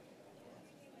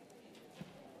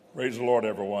Praise the Lord,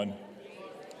 everyone.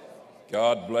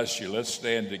 God bless you. Let's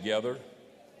stand together.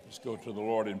 Let's go to the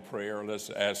Lord in prayer. Let's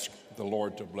ask the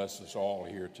Lord to bless us all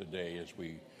here today as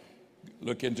we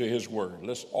look into His Word.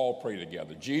 Let's all pray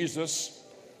together. Jesus,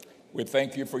 we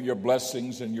thank you for your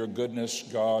blessings and your goodness,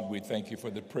 God. We thank you for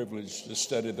the privilege to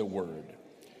study the Word.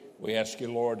 We ask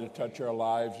you, Lord, to touch our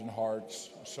lives and hearts,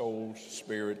 souls,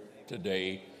 spirit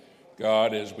today.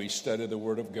 God, as we study the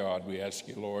Word of God, we ask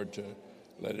you, Lord, to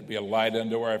let it be a light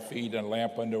unto our feet and a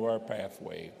lamp unto our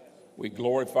pathway. We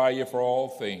glorify you for all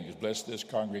things. Bless this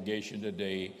congregation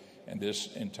today and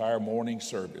this entire morning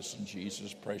service. In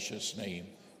Jesus' precious name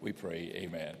we pray,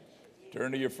 amen.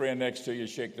 Turn to your friend next to you,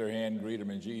 shake their hand, greet them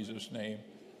in Jesus' name.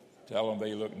 Tell them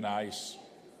they look nice.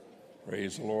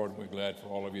 Praise the Lord. We're glad for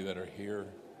all of you that are here.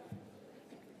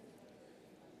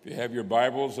 If you have your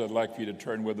Bibles, I'd like for you to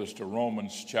turn with us to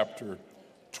Romans chapter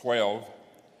 12.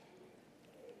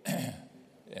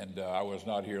 And I was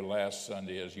not here last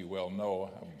Sunday, as you well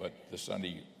know, but the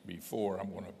Sunday before,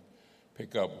 I'm going to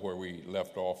pick up where we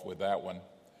left off with that one.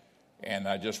 And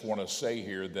I just want to say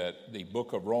here that the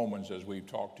book of Romans, as we've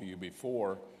talked to you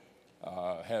before,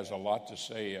 has a lot to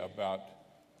say about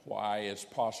why it's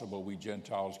possible we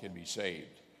Gentiles can be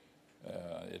saved.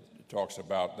 It talks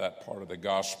about that part of the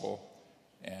gospel,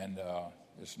 and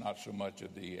it's not so much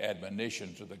of the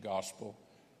admonitions of the gospel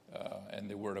and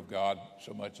the Word of God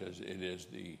so much as it is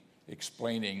the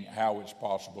explaining how it's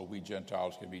possible we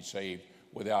Gentiles can be saved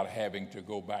without having to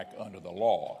go back under the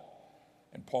law.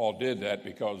 And Paul did that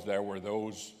because there were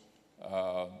those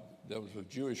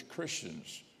Jewish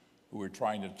Christians who were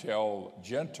trying to tell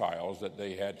Gentiles that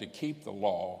they had to keep the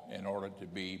law in order to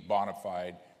be bona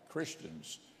fide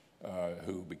Christians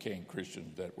who became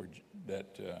Christians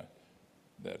that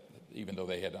even though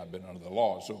they had not been under the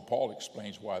law. So Paul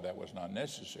explains why that was not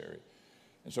necessary.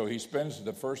 And so he spends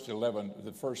the first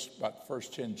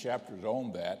 10 chapters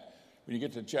on that. When you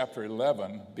get to chapter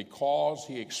 11, because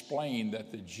he explained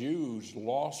that the Jews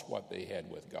lost what they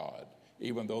had with God,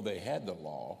 even though they had the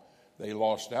law, they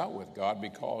lost out with God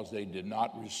because they did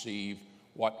not receive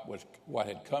what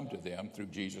had come to them through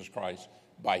Jesus Christ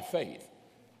by faith.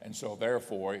 And so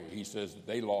therefore, he says that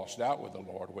they lost out with the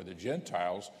Lord, where the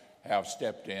Gentiles have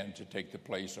stepped in to take the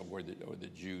place of where the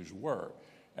Jews were.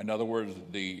 In other words,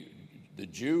 the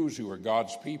Jews who were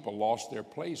God's people lost their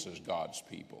place as God's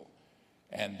people.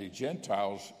 And the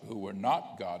Gentiles who were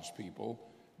not God's people,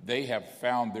 they have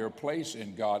found their place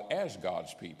in God as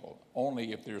God's people,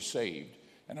 only if they're saved.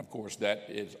 And of course, that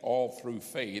is all through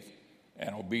faith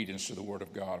and obedience to the Word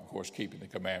of God, of course, keeping the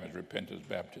commandments, repentance,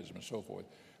 baptism, and so forth.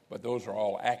 But those are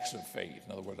all acts of faith.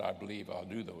 In other words, I believe I'll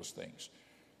do those things.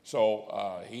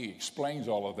 So he explains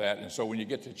all of that. And so when you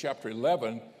get to chapter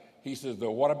 11, he says,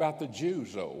 though, what about the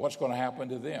Jews, though? What's going to happen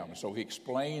to them? So he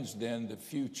explains then the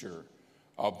future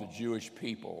of the Jewish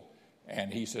people.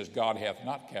 And he says, God hath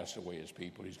not cast away his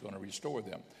people. He's going to restore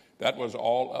them. That was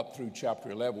all up through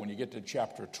chapter 11. When you get to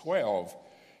chapter 12,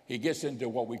 he gets into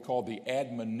what we call the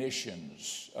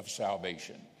admonitions of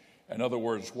salvation. In other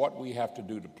words, what we have to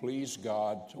do to please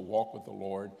God, to walk with the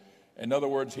Lord. In other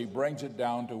words, he brings it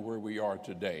down to where we are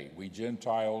today. We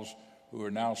Gentiles who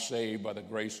are now saved by the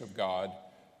grace of God,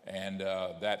 and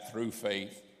that through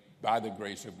faith, by the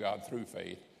grace of God through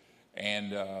faith.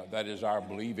 And that is our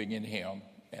believing in him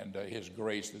and his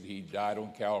grace that he died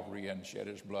on Calvary and shed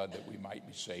his blood that we might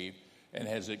be saved, and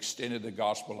has extended the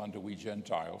gospel unto we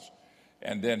Gentiles.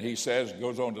 And then he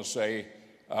goes on to say,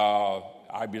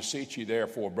 I beseech you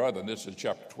therefore, brethren, this is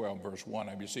chapter 12, verse 1,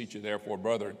 I beseech you therefore,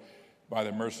 brethren, by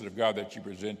the mercy of God, that you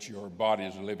present your body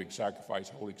as a living sacrifice,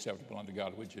 wholly acceptable unto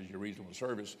God, which is your reasonable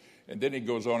service. And then he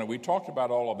goes on, and we talked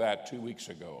about all of that 2 weeks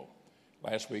ago.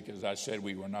 Last week, as I said,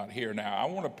 we were not here. Now,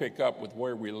 I want to pick up with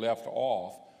where we left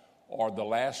off, or the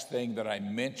last thing that I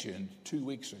mentioned 2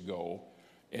 weeks ago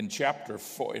in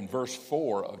verse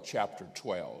 4 of chapter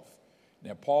 12.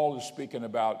 Now, Paul is speaking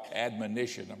about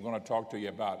admonition. I'm going to talk to you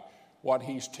about what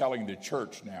he's telling the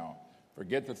church now.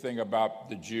 Forget the thing about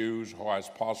the Jews, how it's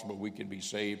possible we can be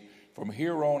saved. From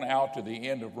here on out to the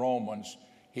end of Romans,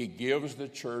 he gives the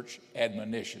church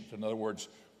admonitions. In other words,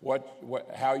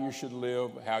 how you should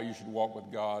live, how you should walk with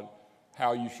God,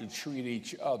 how you should treat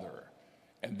each other.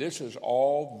 And this is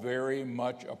all very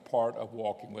much a part of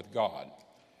walking with God.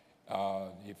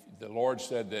 If the Lord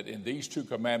said that in these two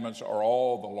commandments are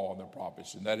all the law and the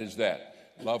prophets, and that is that.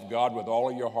 Love God with all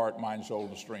of your heart, mind, soul,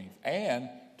 and strength, and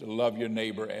to love your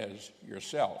neighbor as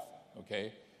yourself,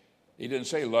 okay? He didn't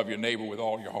say love your neighbor with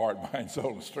all your heart, mind,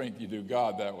 soul, and strength. You do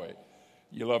God that way.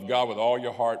 You love God with all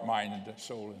your heart, mind,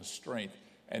 soul, and strength,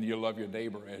 and you love your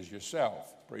neighbor as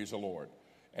yourself. Praise the Lord.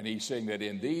 And he's saying that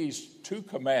in these 2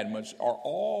 commandments are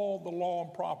all the law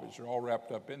and prophets are all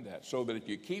wrapped up in that. So that if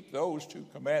you keep those 2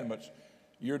 commandments,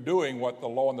 you're doing what the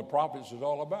law and the prophets is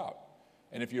all about.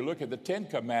 And if you look at the 10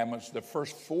 commandments, the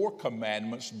first 4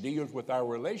 commandments deals with our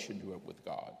relationship with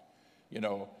God. You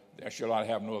know, thou shalt not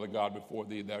have no other God before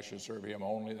thee, thou shalt serve him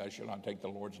only, thou shalt not take the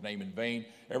Lord's name in vain.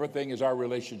 Everything is our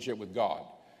relationship with God.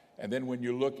 And then when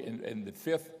you look in the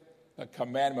 5th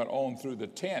commandment on through the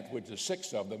 10th, which is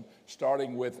 6 of them,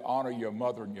 starting with honor your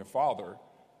mother and your father,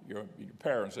 your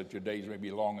parents, that your days may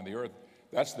be long on the earth.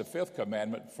 That's the 5th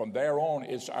commandment. From there on,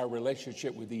 it's our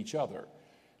relationship with each other.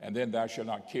 And then thou shalt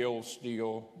not kill,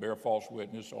 steal, bear false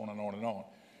witness, on and on and on.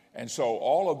 And so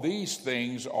all of these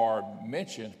things are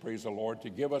mentioned, praise the Lord, to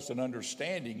give us an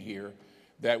understanding here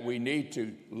that we need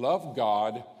to love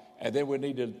God and then we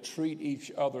need to treat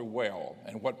each other well.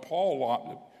 And what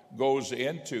Paul goes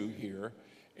into here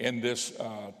in this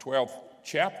 12th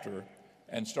chapter,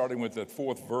 and starting with the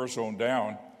 4th verse on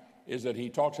down, is that he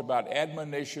talks about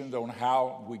admonitions on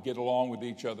how we get along with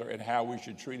each other and how we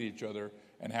should treat each other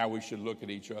and how we should look at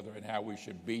each other and how we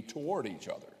should be toward each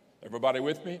other. Everybody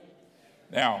with me?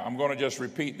 Now, I'm going to just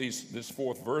repeat this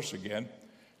 4th verse again.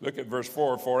 Look at verse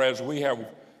 4. For as we have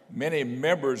many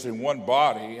members in one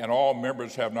body, and all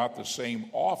members have not the same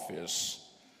office,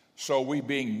 so we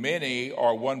being many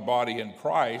are one body in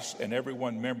Christ, and every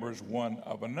one members one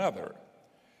of another.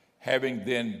 Having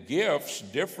then gifts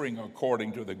differing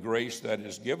according to the grace that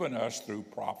is given us through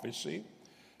prophecy,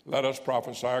 let us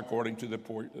prophesy according to the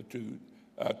portion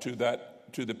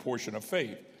of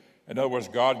faith. In other words,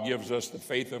 God gives us the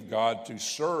faith of God to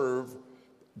serve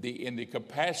in the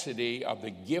capacity of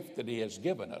the gift that he has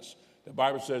given us. The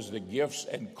Bible says the gifts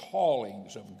and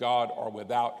callings of God are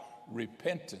without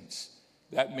repentance.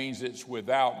 That means it's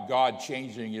without God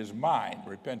changing his mind.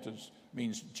 Repentance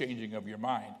means changing of your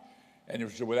mind. And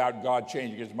if it's without God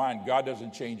changing his mind, God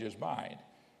doesn't change his mind.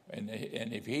 And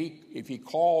if he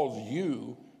calls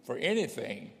you for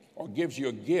anything or gives you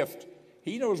a gift,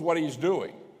 he knows what he's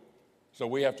doing. So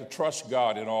we have to trust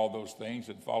God in all those things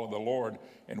and follow the Lord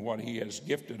in what he has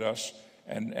gifted us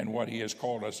and what he has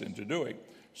called us into doing.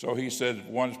 So he said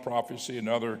one's prophecy,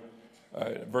 another,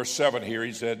 verse 7 here,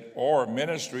 he said, or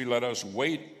ministry, let us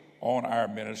wait on our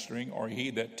ministering, or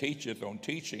he that teacheth on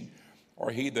teaching, or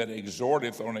he that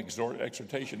exhorteth on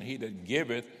exhortation, he that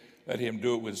giveth, let him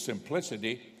do it with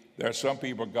simplicity. There are some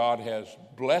people God has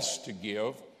blessed to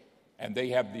give, and they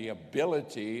have the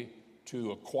ability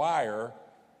to acquire,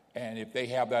 and if they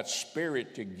have that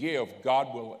spirit to give,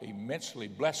 God will immensely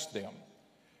bless them.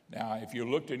 Now, if you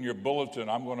looked in your bulletin,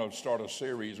 I'm going to start a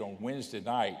series on Wednesday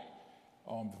night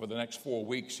for the next 4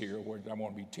 weeks here where I'm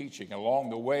going to be teaching. Along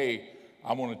the way,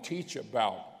 I'm going to teach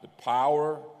about the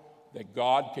power that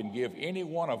God can give any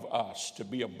one of us to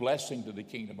be a blessing to the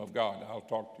kingdom of God. I'll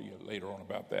talk to you later on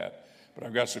about that. But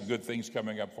I've got some good things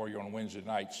coming up for you on Wednesday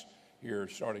nights here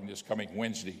starting this coming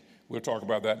Wednesday. We'll talk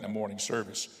about that in the morning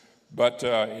service. But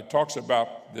it talks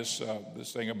about this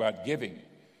thing about giving.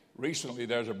 Recently,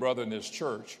 there's a brother in this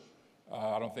church.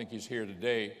 I don't think he's here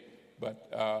today, but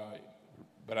I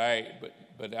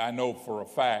know for a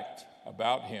fact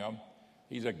about him.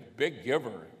 He's a big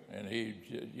giver, and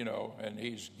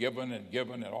he's given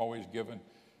and always given,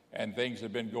 and things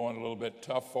have been going a little bit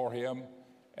tough for him.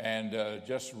 And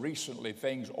just recently,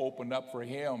 things opened up for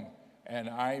him, and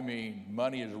I mean,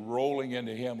 money is rolling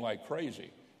into him like crazy.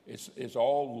 It's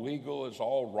all legal, it's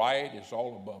all right, it's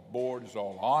all above board, it's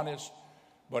all honest.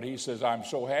 But he says, I'm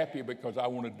so happy because I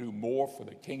want to do more for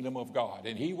the kingdom of God.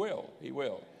 And he will.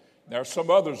 There are some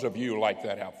others of you like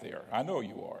that out there. I know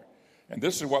you are. And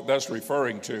this is what that's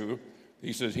referring to.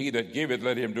 He says, he that giveth,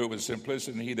 let him do it with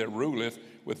simplicity, and he that ruleth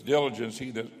with diligence,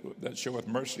 he that showeth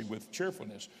mercy with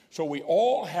cheerfulness. So we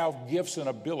all have gifts and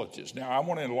abilities. Now, I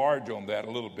want to enlarge on that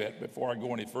a little bit before I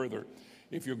go any further.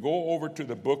 If you go over to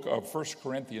the book of 1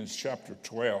 Corinthians chapter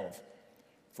 12,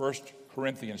 1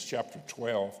 Corinthians chapter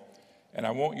 12, and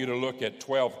I want you to look at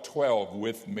 12:12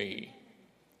 with me.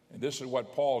 And this is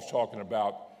what Paul's talking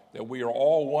about, that we are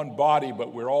all one body,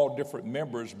 but we're all different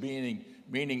members, meaning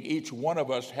each one of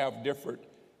us have different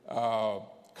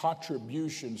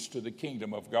contributions to the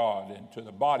kingdom of God and to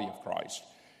the body of Christ.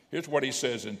 Here's what he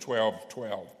says in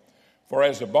 12:12. For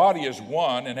as the body is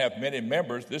one and hath many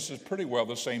members, this is pretty well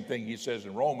the same thing he says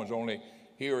in Romans, only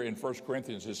here in 1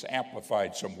 Corinthians it's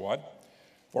amplified somewhat.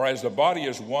 For as the body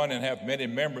is one and hath many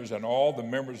members, and all the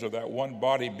members of that one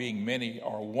body being many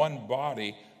are one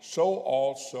body, so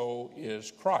also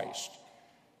is Christ.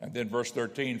 And then verse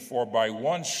 13, for by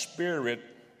one Spirit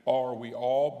are we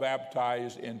all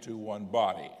baptized into one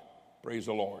body. Praise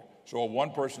the Lord. So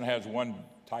one person has one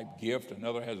type gift,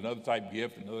 another has another type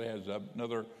gift, another has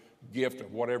another gift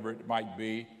of whatever it might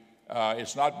be.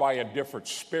 It's not by a different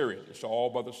spirit. It's all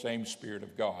by the same Spirit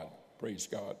of God. Praise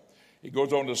God. He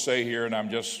goes on to say here, and I'm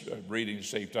just reading to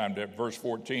save time, verse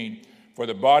 14, for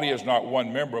the body is not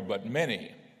one member, but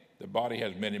many. The body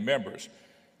has many members.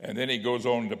 And then he goes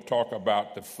on to talk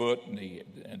about the foot and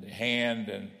the hand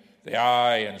and the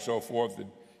eye and so forth.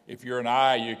 If you're an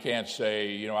eye, you can't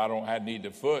say, I need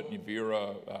the foot. If you're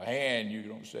a hand, you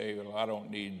don't say, well, I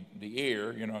don't need the ear,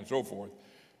 and so forth.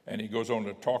 And he goes on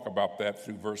to talk about that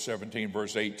through verse 17,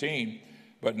 verse 18.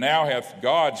 But now hath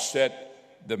God set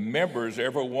the members,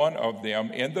 every one of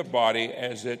them, in the body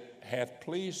as it hath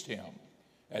pleased him,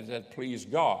 as it hath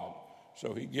pleased God.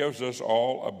 So he gives us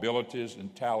all abilities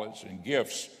and talents and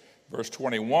gifts. Verse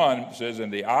 21 says,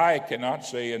 and the eye cannot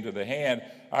say unto the hand,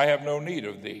 I have no need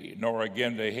of thee, nor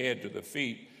again the head to the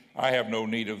feet, I have no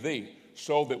need of thee.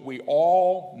 So that we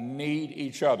all need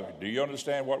each other. Do you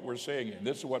understand what we're saying? And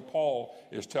this is what Paul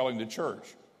is telling the church.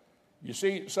 You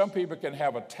see, some people can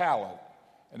have a talent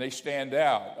and they stand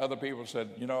out. Other people said,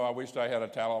 I wish I had a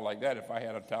talent like that. If I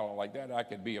had a talent like that, I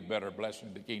could be a better blessing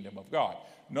to the kingdom of God.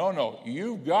 No,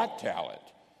 you've got talent.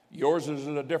 Yours is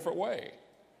in a different way.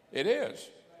 It is.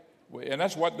 And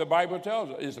that's what the Bible tells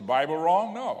us. Is the Bible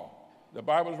wrong? No. The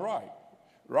Bible's right.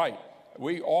 Right.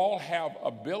 We all have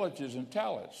abilities and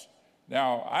talents.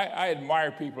 Now, I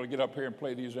admire people to get up here and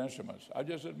play these instruments. I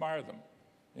just admire them.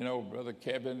 Brother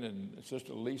Kevin and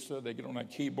Sister Lisa, they get on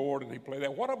that keyboard and they play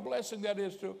that. What a blessing that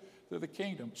is to the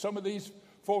kingdom. Some of these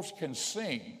folks can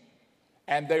sing,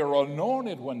 and they are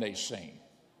anointed when they sing.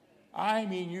 I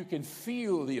mean, you can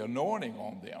feel the anointing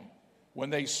on them when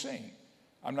they sing.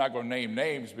 I'm not going to name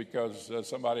names because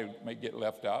somebody may get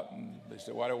left out, and they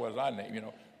say, why was I named?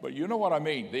 But you know what I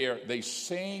mean. They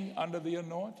sing under the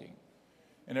anointing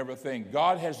and everything.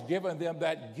 God has given them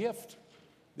that gift.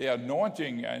 The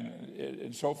anointing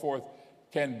and so forth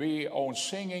can be on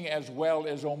singing as well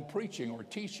as on preaching or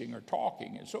teaching or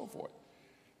talking and so forth.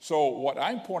 So what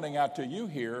I'm pointing out to you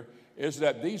here is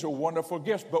that these are wonderful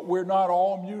gifts, but we're not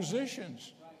all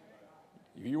musicians.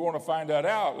 If you want to find that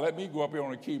out, let me go up here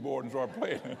on the keyboard and start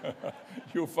playing.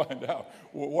 You'll find out.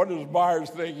 Well, what does Myers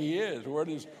think he is? Where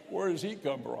does he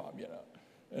come from?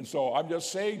 And so I'm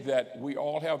just saying that we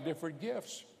all have different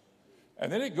gifts.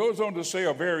 And then it goes on to say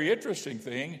a very interesting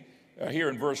thing here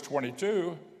in verse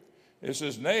 22. It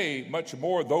says, nay, much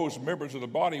more those members of the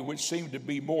body which seem to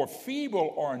be more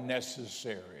feeble are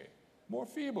necessary. More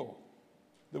feeble.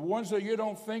 The ones that you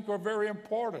don't think are very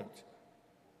important.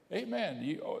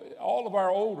 Amen. All of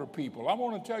our older people, I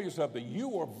want to tell you something.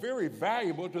 You are very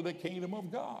valuable to the kingdom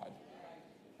of God.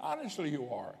 Honestly, you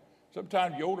are.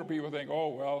 Sometimes the older people think, oh,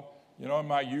 well, in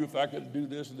my youth, I could do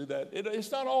this and do that.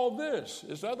 It's not all this.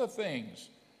 It's other things.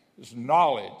 It's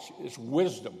knowledge. It's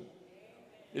wisdom.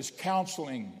 It's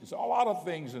counseling. It's a lot of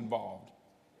things involved.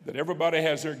 That everybody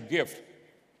has their gift.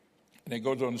 And it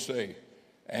goes on to say,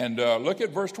 and look at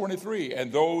verse 23.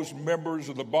 And those members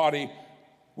of the body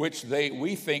which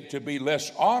we think to be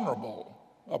less honorable,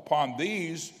 upon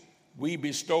these we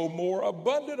bestow more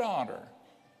abundant honor.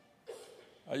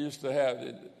 I used to have,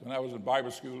 when I was in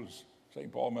Bible school,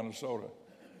 St. Paul, Minnesota,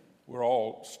 we're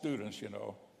all students,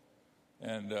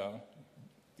 and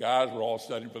guys were all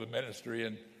studying for the ministry,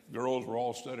 and girls were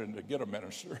all studying to get a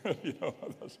minister.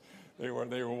 They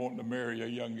were wanting to marry a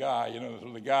young guy.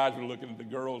 So the guys were looking at the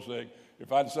girls saying,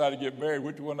 if I decide to get married,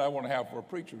 which one do I want to have for a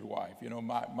preacher's wife?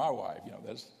 My wife.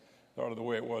 That's sort of the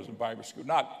way it was in Bible school.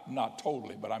 Not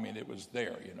totally, but I mean it was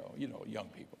there. Young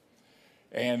people,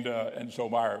 and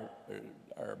so our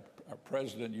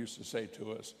president used to say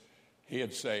to us.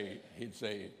 He'd say,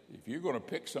 if you're going to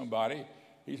pick somebody,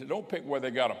 he said, don't pick whether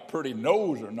they got a pretty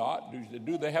nose or not.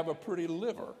 Do they have a pretty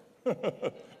liver?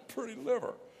 Pretty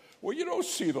liver. Well, you don't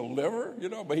see the liver,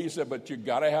 but he said, but you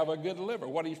got to have a good liver.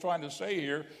 What he's trying to say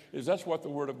here is that's what the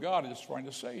Word of God is trying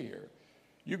to say here.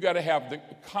 You got to have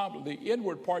the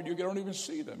inward part, you don't even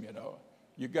see them,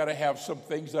 You got to have some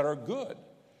things that are good.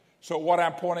 So what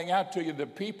I'm pointing out to you, the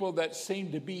people that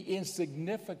seem to be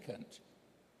insignificant,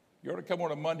 you ought to come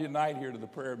on a Monday night here to the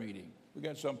prayer meeting. We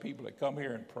got some people that come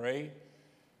here and pray.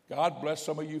 God bless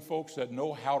some of you folks that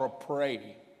know how to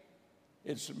pray.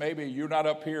 It's maybe you're not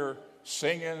up here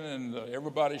singing and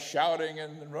everybody's shouting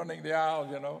and running the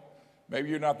aisles, Maybe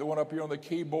you're not the one up here on the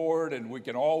keyboard and we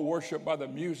can all worship by the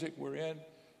music we're in,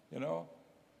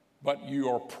 But you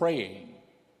are praying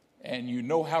and you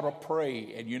know how to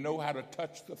pray and you know how to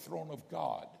touch the throne of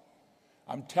God.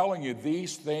 I'm telling you,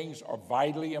 these things are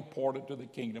vitally important to the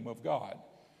kingdom of God.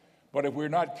 But if we're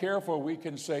not careful, we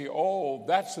can say, oh,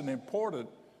 that's an important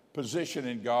position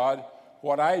in God,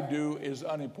 what I do is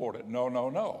unimportant. No, no,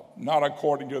 no. Not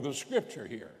according to the Scripture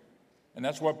here. And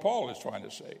that's what Paul is trying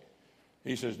to say.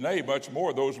 He says, nay, much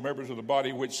more those members of the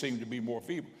body which seem to be more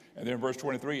feeble. And then verse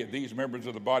 23, these members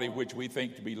of the body which we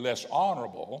think to be less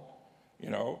honorable,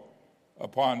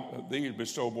 upon these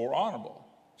bestow more honorable.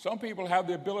 Some people have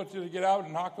the ability to get out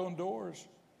and knock on doors,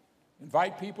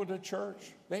 invite people to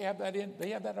church. They have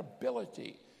that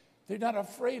ability. They're not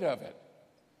afraid of it.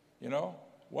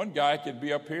 One guy can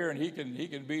be up here and he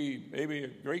can be maybe a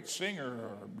great singer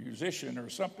or a musician or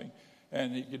something,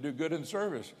 and he can do good in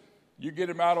service. You get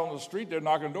him out on the street, they're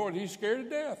knocking doors, he's scared to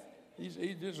death. He's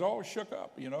just all shook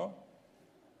up,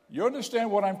 You understand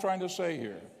what I'm trying to say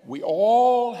here? We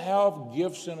all have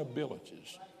gifts and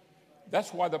abilities.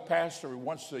 That's why the pastor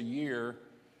once a year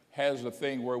has a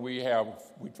thing where we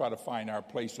try to find our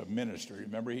place of ministry.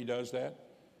 Remember he does that?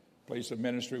 Place of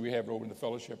ministry we have over in the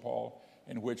fellowship hall,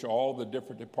 in which all the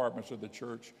different departments of the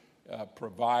church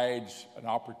provides an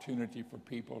opportunity for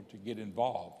people to get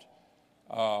involved.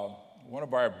 One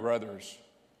of our brothers,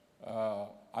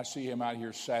 I see him out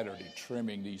here Saturday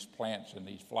trimming these plants and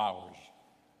these flowers.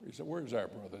 He said, where's our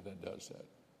brother that does that?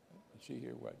 Is he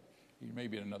here? What? He may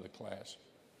be in another class.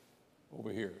 Over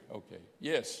here. Okay.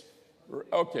 Yes.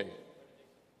 Okay.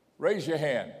 Raise your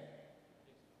hand.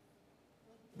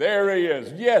 There he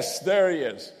is. Yes, there he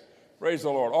is. Praise the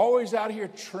Lord. Always out here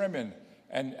trimming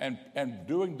and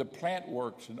doing the plant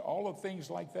works and all of things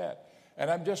like that.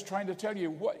 And I'm just trying to tell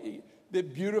you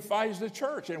that beautifies the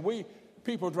church. And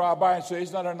people drive by and say,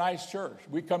 it's not a nice church.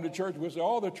 We come to church, we say,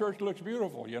 the church looks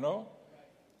beautiful,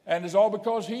 And it's all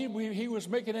because he was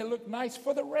making it look nice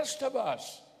for the rest of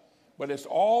us. But it's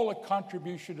all a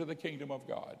contribution to the kingdom of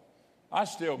God.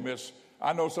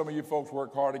 I know some of you folks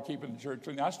work hard at keeping the church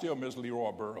clean. I still miss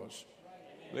Leroy Burrows.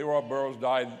 Leroy Burrows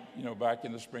died, back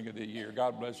in the spring of the year.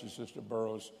 God bless you, Sister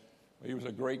Burrows. He was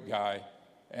a great guy.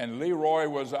 And Leroy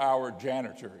was our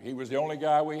janitor. He was the only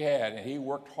guy we had, and he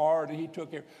worked hard, and he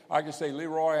took care. I could say,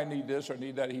 Leroy, I need this or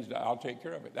need that. I'll take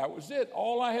care of it. That was it.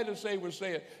 All I had to say was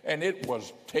say it, and it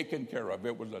was taken care of.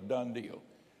 It was a done deal.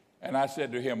 And I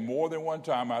said to him more than one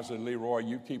time, I said, Leroy,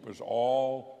 you keep us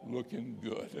all looking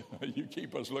good. You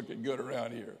keep us looking good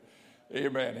around here.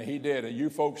 Amen. And he did. And you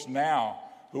folks now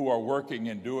who are working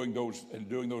and doing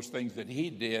those things that he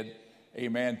did,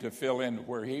 amen, to fill in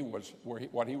what he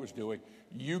was doing,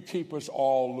 you keep us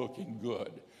all looking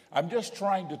good. I'm just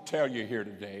trying to tell you here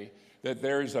today that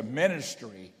there is a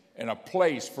ministry and a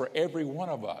place for every one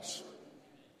of us.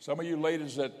 Some of you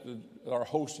ladies that are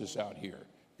hostess out here,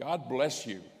 God bless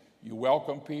you. You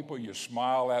welcome people, you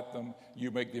smile at them, you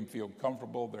make them feel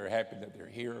comfortable, they're happy that they're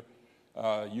here.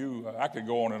 I could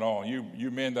go on and on.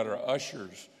 You men that are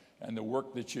ushers and the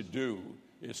work that you do,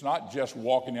 it's not just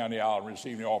walking down the aisle and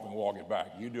receiving the offering and walking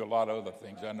back. You do a lot of other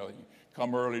things. I know you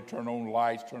come early, turn on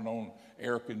lights, turn on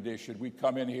air conditioning. We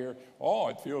come in here,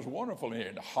 it feels wonderful in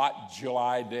here. A hot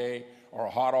July day or a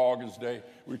hot August day,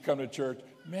 we come to church,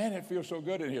 man, it feels so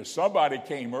good in here. Somebody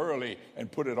came early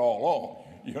and put it all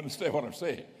on. You understand what I'm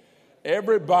saying?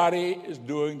 Everybody is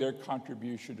doing their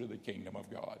contribution to the kingdom of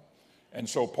God. And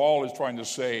so Paul is trying to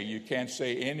say, you can't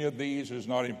say any of these is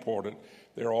not important.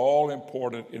 They're all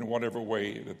important in whatever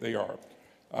way that they are.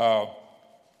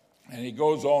 And he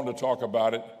goes on to talk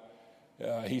about it.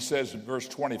 He says in verse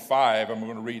 25, I'm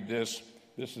going to read this.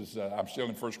 This is, I'm still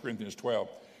in 1 Corinthians 12,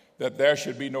 that there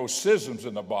should be no schisms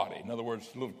in the body. In other words,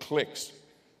 little cliques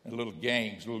and little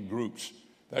gangs, little groups.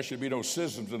 There should be no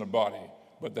schisms in the body,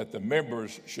 but that the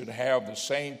members should have the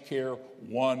same care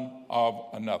one of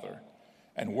another.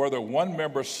 And whether one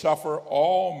member suffer,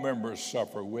 all members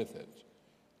suffer with it.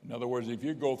 In other words, if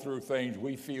you go through things,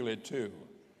 we feel it too.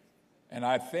 And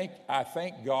I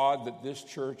thank God that this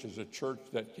church is a church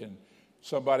that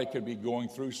somebody could be going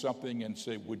through something and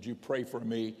say, would you pray for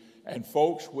me? And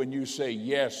folks, when you say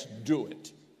yes, do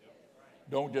it.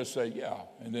 Don't just say yeah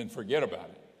and then forget about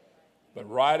it. But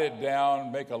write it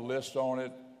down, make a list on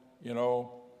it.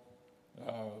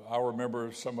 I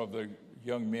remember some of the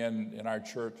young men in our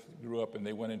church grew up and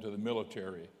they went into the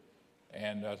military.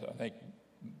 And I think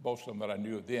most of them that I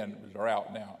knew then are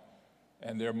out now.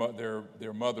 And their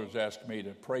mothers asked me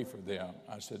to pray for them.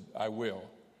 I said, I will.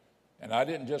 And I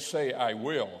didn't just say I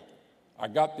will. I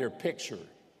got their picture.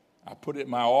 I put it in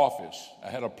my office. I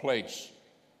had a place.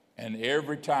 And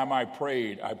every time I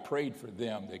prayed for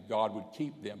them that God would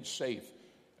keep them safe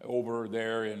over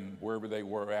there in wherever they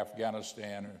were,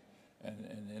 Afghanistan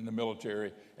and in the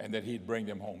military, and that he'd bring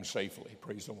them home safely.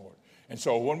 Praise the Lord. And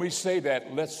so when we say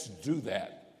that, let's do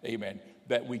that. Amen.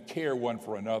 That we care one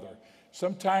for another.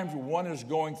 Sometimes one is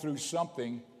going through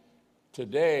something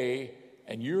today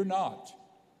and you're not.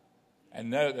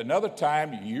 And another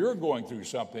time you're going through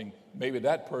something, maybe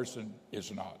that person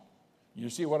is not. You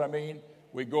see what I mean?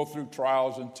 We go through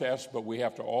trials and tests, but we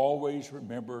have to always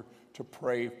remember to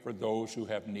pray for those who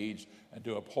have needs and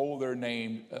to uphold their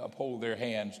name, uphold their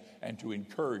hands, and to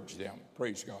encourage them.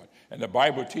 Praise God. And the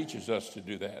Bible teaches us to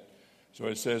do that. So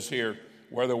it says here,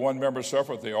 whether one member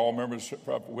suffereth, they all members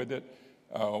suffer with it.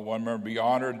 One member be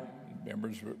honored,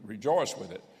 members rejoice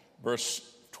with it. Verse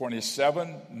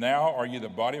 27, now are you the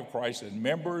body of Christ, and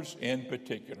members in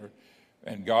particular.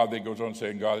 And God, that goes on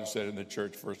saying, God has said in the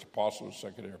church, first apostles,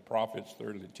 second are prophets,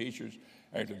 thirdly teachers,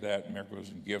 after that miracles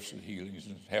and gifts and healings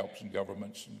and helps and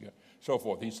governments and so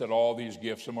forth. He said all these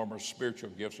gifts, some of them are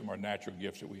spiritual gifts, some are natural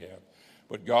gifts that we have.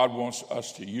 But God wants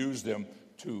us to use them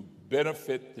to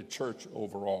benefit the church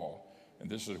overall. And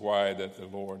this is why that the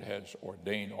Lord has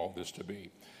ordained all this to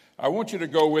be. I want you to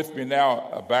go with me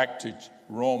now back to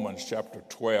Romans chapter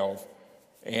 12.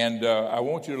 And I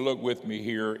want you to look with me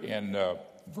here in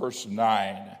verse 9.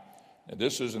 Now,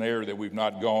 this is an area that we've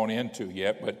not gone into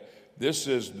yet, but this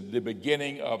is the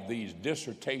beginning of these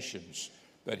dissertations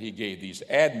that he gave, these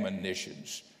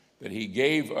admonitions that he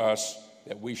gave us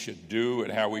that we should do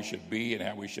and how we should be and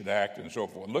how we should act and so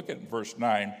forth. Look at verse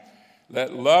 9.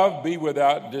 Let love be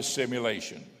without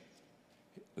dissimulation.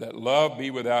 Let love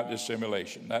be without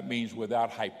dissimulation. That means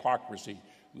without hypocrisy.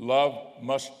 Love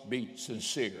must be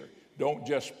sincere. Don't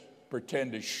just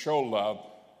pretend to show love.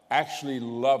 Actually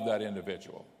love that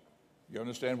individual. You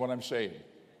understand what I'm saying?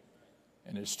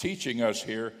 And it's teaching us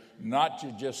here not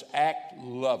to just act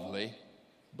lovely,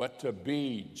 but to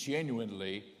be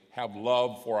genuinely have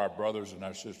love for our brothers and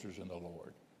our sisters in the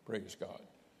Lord. Praise God.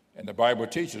 And the Bible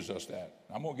teaches us that.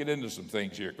 I'm going to get into some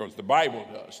things here because the Bible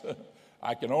does.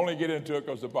 I can only get into it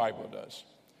because the Bible does.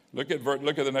 Look at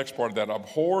the next part of that.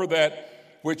 Abhor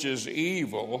that which is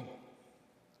evil,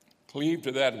 cleave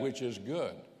to that which is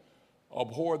good.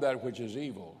 Abhor that which is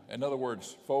evil. In other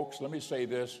words, folks, let me say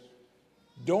this.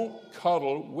 Don't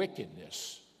cuddle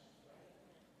wickedness.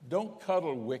 Don't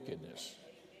cuddle wickedness.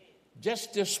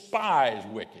 Just despise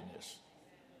wickedness.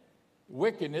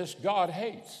 Wickedness God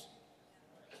hates.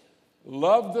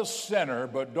 Love the sinner,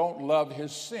 but don't love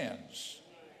his sins.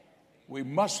 We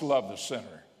must love the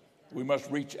sinner. We must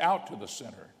reach out to the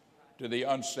sinner, to the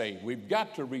unsaved. We've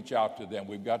got to reach out to them.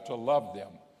 We've got to love them.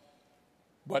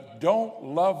 But don't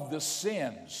love the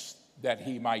sins that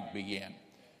he might be in.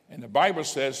 And the Bible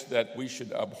says that we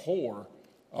should abhor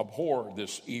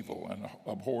this evil and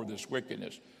abhor this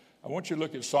wickedness. I want you to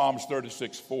look at Psalms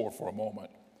 36:4 for a moment.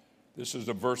 This is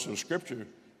a verse of Scripture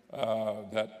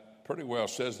that pretty well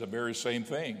says the very same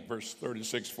thing. Verse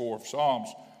 36:4 of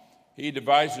Psalms. He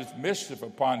deviseth mischief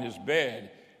upon his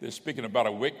bed. They're speaking about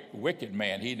a wicked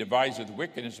man. He deviseth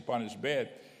wickedness upon his bed.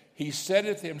 He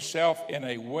setteth himself in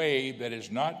a way that is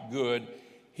not good.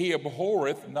 He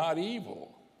abhorreth not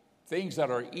evil. Things that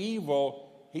are evil,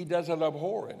 he doesn't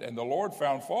abhor it. And the Lord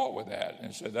found fault with that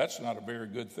and said that's not a very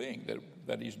good thing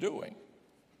that he's doing.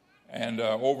 And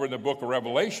over in the book of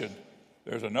Revelation,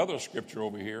 there's another scripture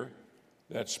over here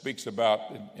that speaks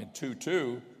about in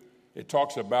 2:2. It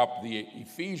talks about the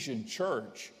Ephesian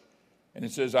church. And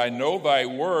it says, I know thy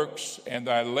works and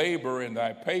thy labor and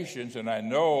thy patience, and I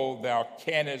know thou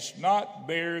canst not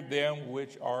bear them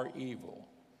which are evil.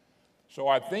 So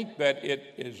I think that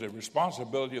it is a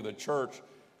responsibility of the church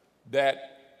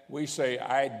that we say,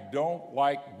 I don't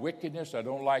like wickedness, I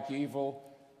don't like evil,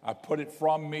 I put it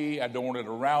from me, I don't want it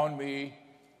around me.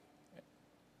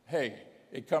 Hey,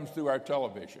 it comes through our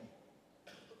television.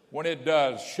 When it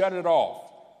does, shut it off.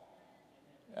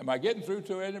 Am I getting through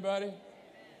to anybody?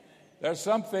 There's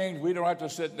some things we don't have to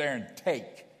sit there and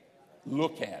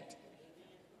look at.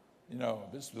 You know,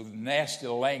 this is nasty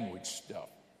language stuff.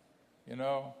 You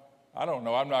know, I don't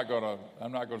know. I'm not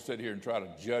gonna sit here and try to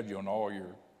judge you on all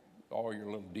your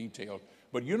little details.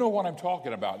 But you know what I'm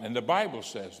talking about, and the Bible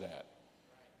says that.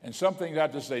 And some things I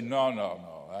have to say,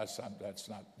 no,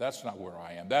 that's not where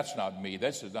I am. That's not me.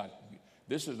 This is not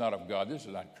of God. This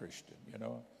is not Christian. You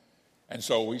know. And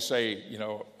so we say, you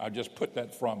know, I just put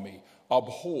that from me.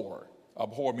 Abhor.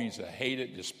 Abhor means to hate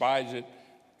it, despise it,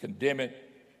 condemn it,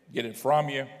 get it from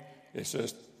you. It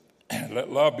says, let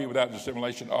love be without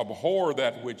dissimulation. Abhor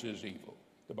that which is evil.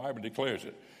 The Bible declares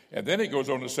it. And then it goes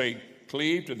on to say,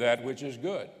 cleave to that which is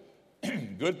good.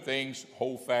 Good things,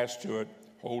 hold fast to it,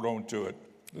 hold on to it.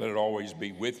 Let it always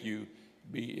be with you,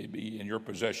 be in your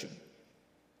possession.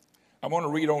 I'm going to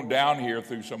read on down here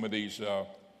through some of these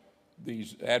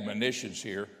admonitions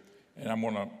here, and I'm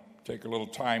going to take a little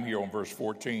time here on verse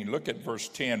 14. Look at verse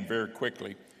 10 very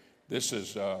quickly. This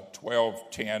is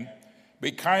 12:10.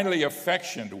 Be kindly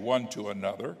affectioned one to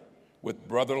another with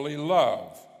brotherly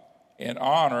love, in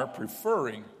honor,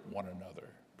 preferring one another.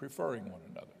 Preferring one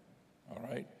another. All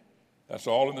right? That's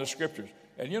all in the scriptures.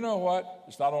 And you know what?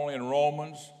 It's not only in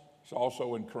Romans, it's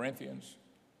also in Corinthians.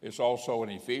 It's also in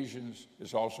Ephesians.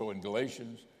 It's also in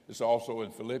Galatians. It's also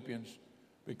in Philippians.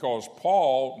 Because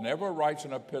Paul never writes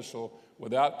an epistle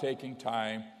without taking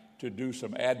time to do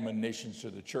some admonitions to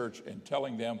the church and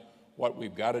telling them what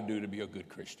we've got to do to be a good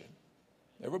Christian.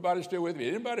 Everybody still with me?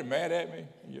 Anybody mad at me?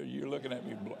 You're looking at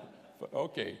me.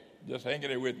 Okay, just hang in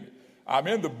there with me. I'm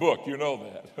in the book. You know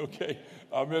that. Okay,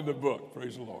 I'm in the book.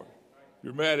 Praise the Lord.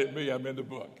 You're mad at me. I'm in the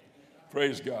book.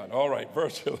 Praise God. All right,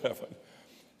 verse 11. It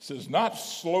says, not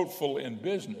slothful in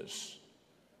business.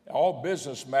 All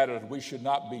business matters. We should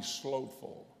not be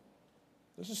slothful.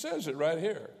 This says it right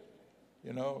here.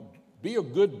 You know, be a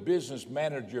good business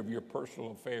manager of your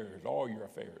personal affairs, all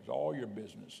your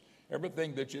business.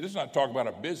 Everything that you, this is not talking about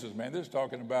a businessman. This is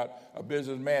talking about a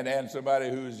businessman and somebody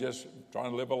who's just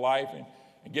trying to live a life and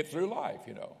get through life,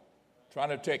 you know. Trying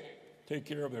to take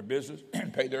care of their business,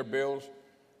 pay their bills,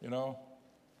 you know.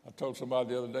 I told somebody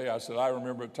the other day, I said, I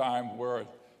remember a time where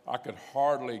I could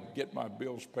hardly get my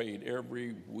bills paid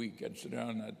every week. I'd sit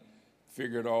down and I'd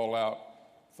figure it all out.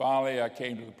 Finally, I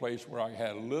came to the place where I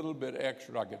had a little bit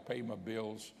extra. I could pay my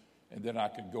bills, and then I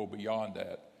could go beyond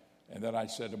that. And then I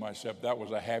said to myself, that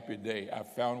was a happy day. I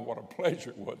found what a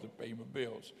pleasure it was to pay my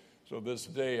bills. So this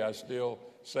day, I still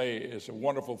say it's a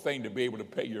wonderful thing to be able to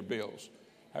pay your bills.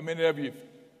 How many of you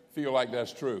feel like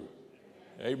that's true?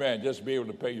 Amen. Just be able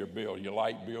to pay your bill, your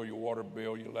light bill, your water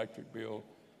bill, your electric bill.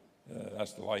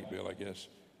 That's the light bill, I guess.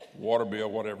 Water bill,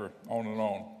 whatever, on and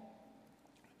on.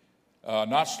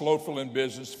 Not slothful in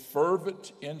business,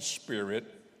 fervent in spirit,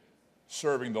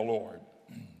 serving the Lord.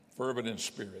 Fervent in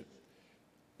spirit.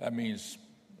 That means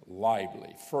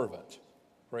lively, fervent.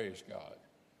 Praise God.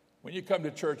 When you come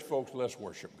to church, folks, let's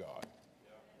worship God.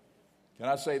 Can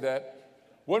I say that?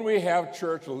 When we have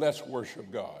church, let's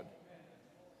worship God.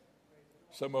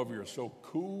 Some of you are so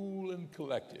cool and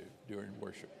collective during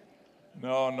worship.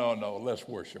 No. Let's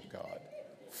worship God.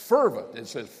 Fervent. It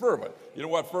says fervent. You know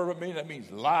what fervent means? That means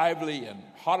lively and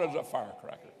hot as a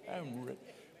firecracker. And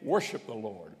worship the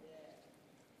Lord.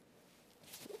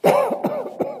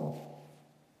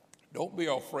 Don't be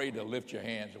afraid to lift your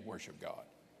hands and worship God.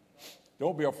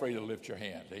 Don't be afraid to lift your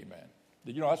hands. Amen.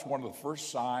 Did you know that's one of the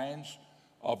first signs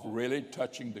of really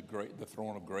touching the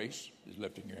throne of grace is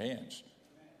lifting your hands.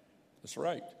 That's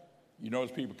right. You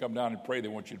notice people come down and pray. They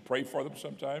want you to pray for them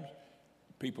sometimes.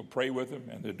 People pray with them,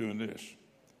 and they're doing this.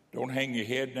 Don't hang your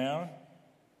head down,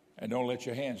 and don't let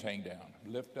your hands hang down.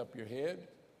 Lift up your head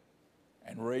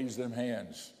and raise them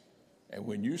hands. And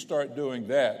when you start doing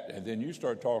that, and then you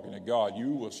start talking to God, you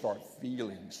will start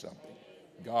feeling something.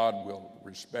 God will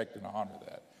respect and honor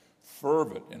that.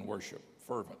 Fervent in worship.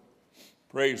 Fervent.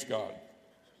 Praise God.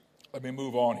 Let me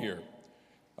move on here.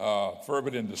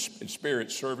 Fervent in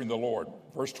spirit, serving the Lord.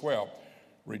 Verse 12.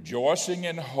 Rejoicing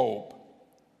in hope,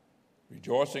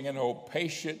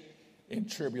 patient in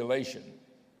tribulation,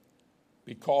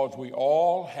 because we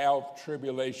all have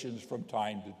tribulations from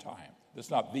time to time. That's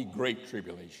not the great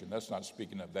tribulation. That's not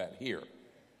speaking of that here.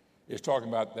 It's talking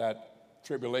about that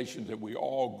tribulation that we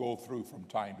all go through from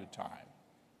time to time,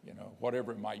 you know,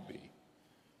 whatever it might be.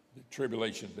 The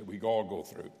tribulations that we all go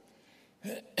through.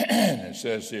 It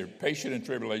says here, patient in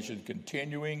tribulation,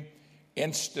 continuing,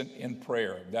 instant in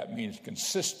prayer. That means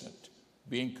consistent,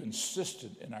 being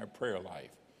consistent in our prayer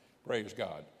life. Praise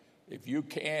God. If you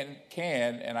can,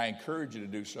 and I encourage you to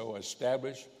do so,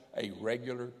 establish a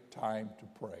regular time to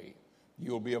pray.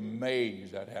 You'll be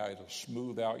amazed at how it'll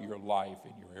smooth out your life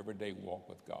in your everyday walk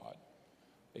with God.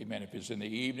 Amen. If it's in the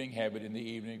evening, have it in the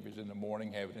evening. If it's in the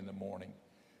morning, have it in the morning.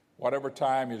 Whatever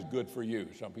time is good for you.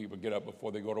 Some people get up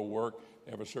before they go to work.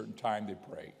 They have a certain time they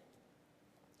pray.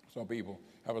 Some people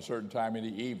have a certain time in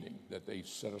the evening that they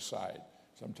set aside.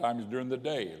 Sometimes during the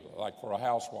day, like for a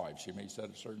housewife, she may set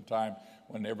a certain time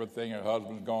when everything, her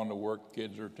husband's gone to work,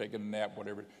 kids are taking a nap,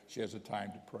 whatever, she has a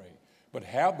time to pray. But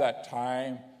have that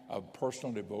time of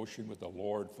personal devotion with the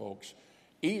Lord, folks.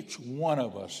 Each one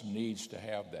of us needs to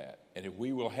have that. And if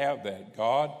we will have that,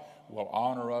 God will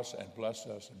honor us and bless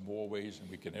us in more ways than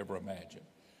we can ever imagine.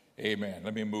 Amen.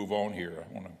 Let me move on here.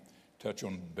 I want to touch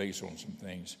on base on some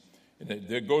things. And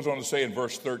it goes on to say in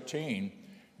verse 13,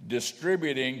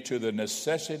 distributing to the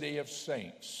necessity of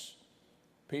saints.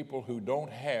 People who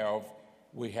don't have,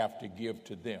 we have to give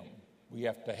to them. We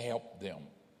have to help them.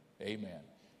 Amen.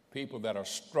 People that are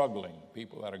struggling,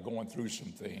 people that are going through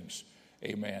some things.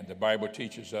 Amen. The Bible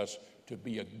teaches us to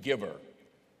be a giver.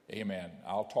 Amen.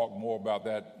 I'll talk more about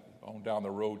that on down the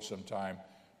road sometime.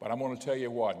 But I'm going to tell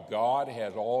you what, God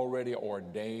has already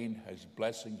ordained his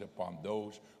blessings upon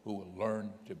those who will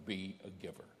learn to be a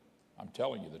giver. I'm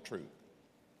telling you the truth.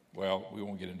 Well, we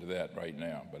won't get into that right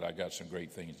now, but I got some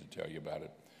great things to tell you about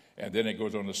it. And then it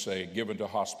goes on to say, given to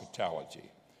hospitality.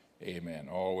 Amen.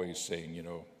 Always saying,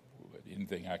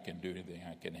 anything I can do, anything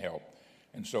I can help,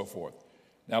 and so forth.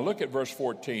 Now look at verse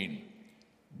 14.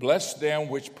 Bless them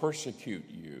which persecute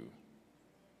you.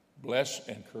 Bless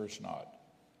and curse not.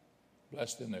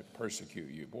 Bless them that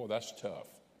persecute you. Boy, that's tough.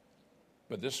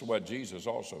 But this is what Jesus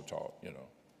also taught,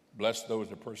 Bless those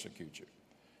that persecute you.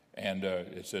 And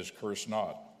it says, curse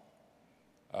not.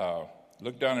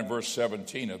 Look down in verse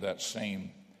 17 of that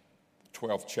same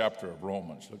 12th chapter of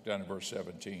Romans. Look down in verse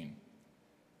 17.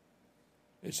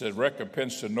 It says,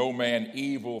 recompense to no man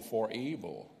evil for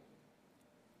evil.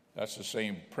 That's the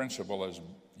same principle as,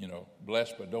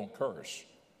 bless but don't curse.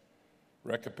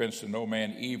 Recompense to no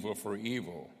man evil for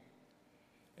evil.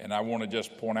 And I want to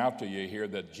just point out to you here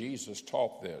that Jesus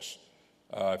taught this.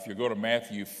 If you go to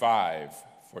Matthew 5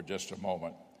 for just a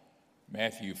moment,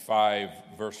 Matthew 5,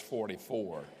 verse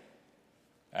 44.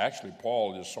 Actually,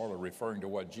 Paul is sort of referring to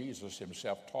what Jesus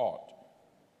himself taught.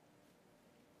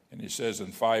 And he says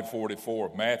in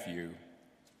 5:44 of Matthew,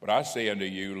 but I say unto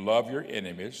you, love your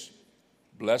enemies,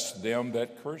 bless them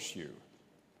that curse you,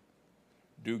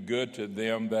 do good to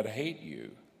them that hate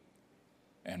you,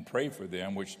 and pray for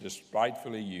them which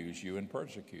despitefully use you and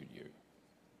persecute you.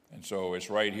 And so it's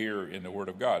right here in the Word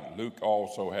of God. Luke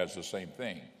also has the same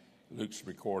thing. Luke's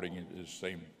recording the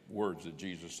same words that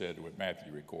Jesus said what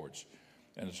Matthew records.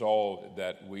 And it's all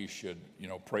that we should,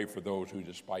 pray for those who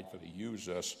despitefully use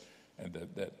us and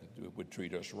that would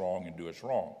treat us wrong and do us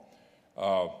wrong.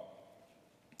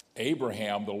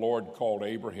 Abraham, the Lord called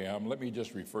Abraham. Let me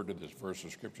just refer to this verse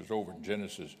of Scriptures over in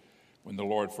Genesis when the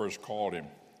Lord first called him.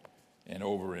 And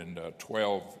over in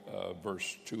 12,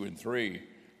 verse 2 and 3,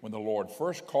 when the Lord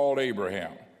first called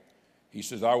Abraham, he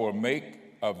says, I will make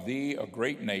of thee a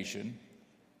great nation,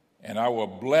 and I will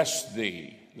bless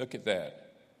thee. Look at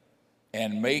that.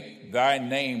 And make thy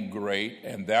name great,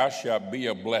 and thou shalt be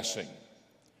a blessing.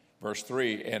 Verse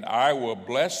 3, and I will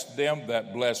bless them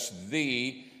that bless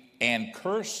thee, and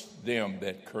curse them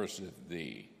that curseth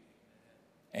thee.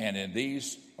 And in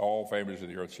these all families of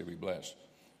the earth shall be blessed.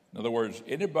 In other words,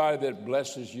 anybody that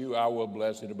blesses you, I will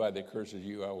bless. Anybody that curses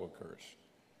you, I will curse.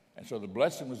 And so the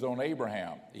blessing was on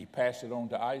Abraham. He passed it on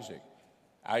to Isaac.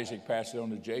 Isaac passed it on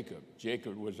to Jacob.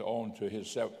 Jacob was on to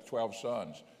his 12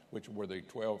 sons, which were the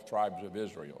 12 tribes of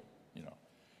Israel,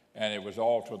 And it was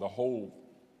all to the whole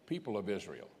people of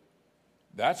Israel.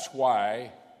 That's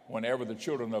why whenever the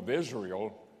children of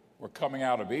Israel were coming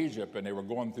out of Egypt and they were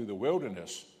going through the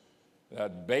wilderness,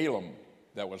 that Balaam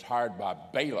that was hired by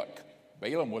Balak,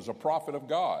 Balaam was a prophet of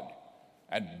God,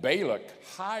 and Balak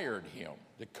hired him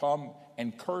to come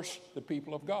and curse the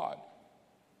people of God.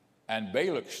 And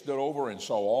Balak stood over and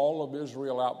saw all of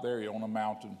Israel out there on a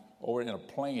mountain, or in a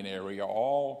plain area,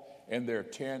 all in their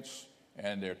tents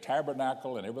and their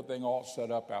tabernacle and everything all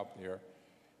set up out there.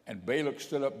 And Balak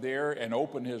stood up there and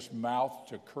opened his mouth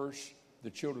to curse the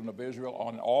children of Israel,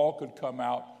 and all could come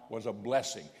out was a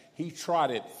blessing. He tried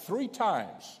it three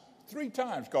times,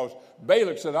 because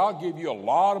Balak said, I'll give you a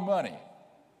lot of money.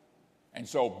 And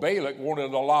so Balak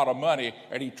wanted a lot of money,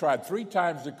 and he tried 3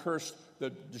 times to curse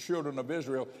the children of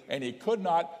Israel, and he could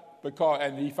not,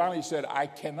 and he finally said, I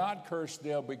cannot curse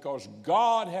them because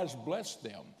God has blessed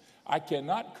them. I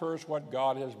cannot curse what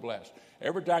God has blessed.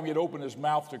 Every time he'd open his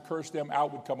mouth to curse them,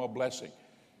 out would come a blessing.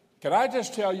 Can I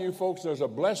just tell you, folks, there's a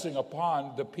blessing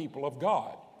upon the people of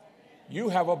God. You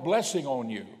have a blessing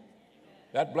on you.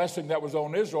 That blessing that was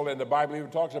on Israel, and the Bible even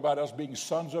talks about us being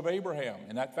sons of Abraham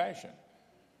in that fashion.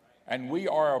 And we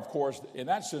are, of course, in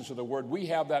that sense of the word, we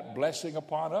have that blessing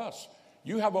upon us.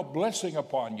 You have a blessing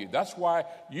upon you. That's why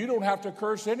you don't have to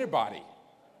curse anybody.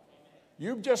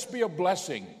 You just be a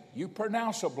blessing. You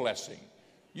pronounce a blessing.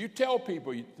 You tell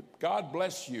people, God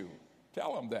bless you.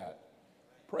 Tell them that.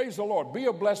 Praise the Lord. Be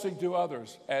a blessing to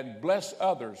others and bless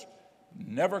others.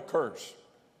 Never curse,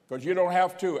 because you don't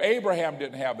have to. Abraham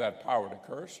didn't have that power to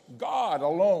curse. God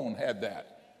alone had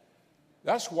that.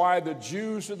 That's why the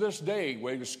Jews to this day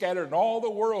were scattered in all the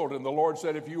world, and the Lord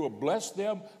said, if you will bless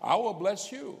them, I will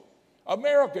bless you.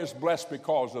 America is blessed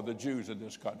because of the Jews in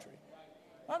this country.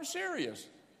 I'm serious.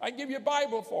 I can give you a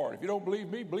Bible for it. If you don't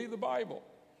believe me, believe the Bible.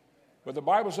 But the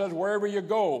Bible says wherever you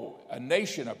go, a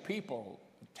nation, a people,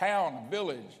 a town, a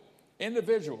village,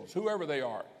 individuals, whoever they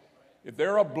are, if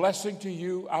they're a blessing to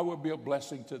you, I will be a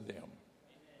blessing to them.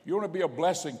 If you want to be a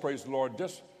blessing, praise the Lord,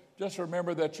 just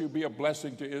remember that you be a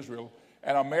blessing to Israel.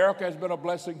 And America has been a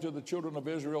blessing to the children of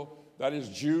Israel. That is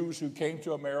Jews who came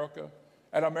to America.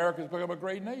 and America's become a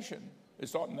great nation.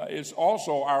 It's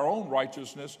also our own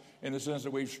righteousness in the sense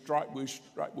that we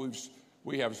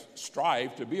have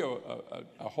strived to be a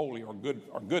holy or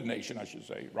good nation, I should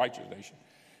say, righteous nation.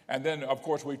 And then, of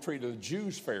course, we treated the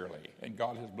Jews fairly, and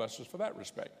God has blessed us for that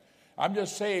respect. I'm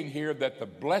just saying here that the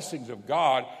blessings of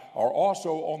God are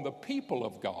also on the people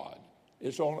of God.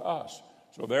 It's on us.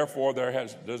 So therefore,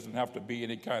 doesn't have to be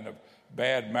any kind of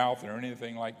bad mouth or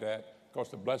anything like that, because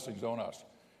the blessing's on us.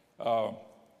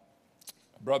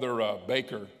 Brother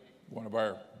Baker, one of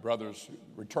our brothers,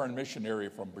 returned missionary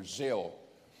from Brazil.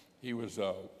 He was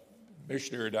a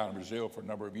missionary down in Brazil for a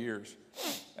number of years.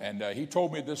 And he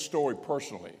told me this story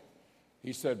personally.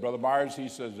 He said, Brother Myers, he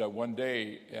says that one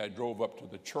day I drove up to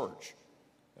the church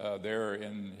there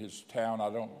in his town.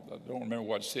 I don't remember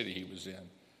what city he was in.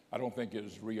 I don't think it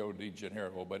was Rio de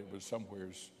Janeiro, but it was somewhere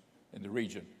in the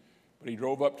region. But he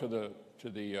drove up to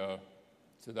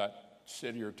that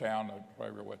city or town,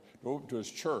 drove up to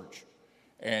his church,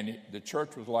 and the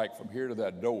church was like from here to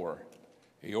that door.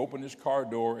 He opened his car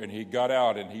door, and he got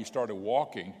out, and he started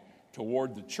walking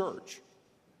toward the church.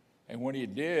 And when he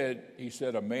did, he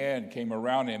said a man came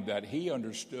around him that he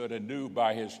understood and knew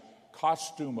by his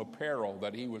costume apparel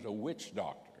that he was a witch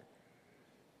doctor.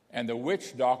 And the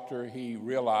witch doctor, he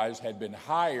realized, had been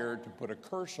hired to put a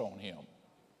curse on him.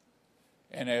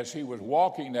 And as he was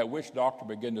walking, that witch doctor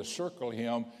began to circle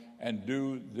him and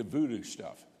do the voodoo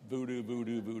stuff.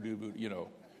 Voodoo,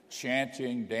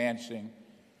 chanting, dancing,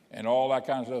 and all that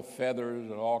kind of stuff, feathers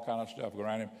and all kind of stuff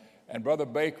around him. And Brother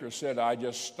Baker said, I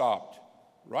just stopped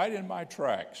right in my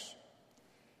tracks.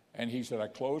 And he said, I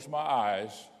closed my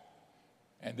eyes,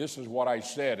 and this is what I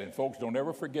said. And folks, don't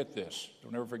ever forget this.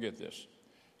 Don't ever forget this.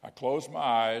 I closed my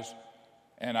eyes,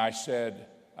 and I said,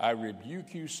 I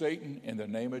rebuke you, Satan, in the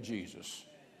name of Jesus.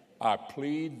 I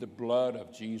plead the blood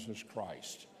of Jesus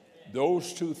Christ.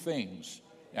 Those two things.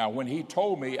 Now, when he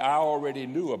told me, I already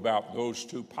knew about those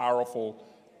two powerful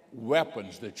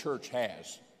weapons the church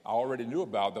has. I already knew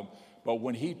about them, but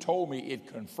when he told me, it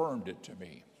confirmed it to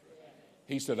me.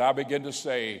 He said, I began to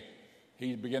say,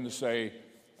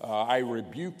 I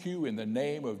rebuke you in the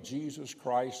name of Jesus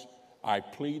Christ. I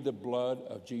plead the blood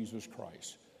of Jesus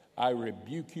Christ. I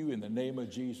rebuke you in the name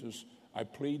of Jesus. I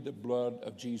plead the blood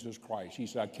of Jesus Christ. He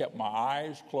said, I kept my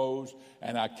eyes closed,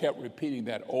 and I kept repeating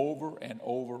that over and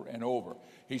over and over.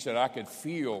 He said, I could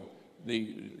feel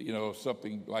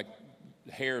something like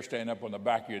hair standing up on the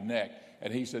back of your neck.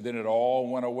 And he said, then it all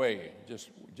went away.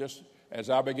 Just as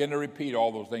I began to repeat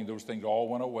all those things all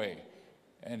went away.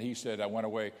 And he said, I went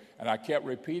away. And I kept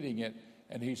repeating it.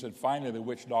 And he said, finally, the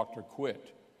witch doctor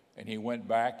quit. And he went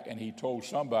back and he told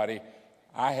somebody,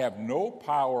 I have no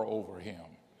power over him.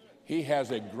 He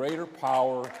has a greater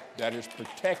power that is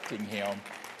protecting him,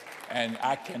 and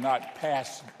I cannot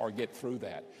pass or get through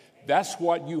that. That's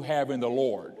what you have in the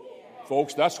Lord.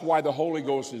 Folks, that's why the Holy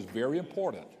Ghost is very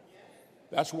important.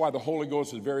 That's why the Holy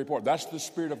Ghost is very important. That's the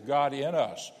Spirit of God in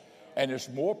us, and it's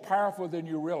more powerful than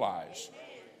you realize.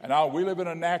 And now we live in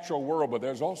a natural world, but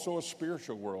there's also a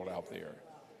spiritual world out there.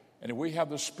 And we have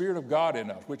the Spirit of God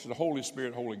in us, which is the Holy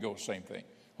Spirit, Holy Ghost, same thing.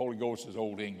 Holy Ghost is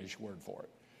Old English word for it.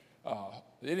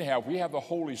 Anyhow, we have the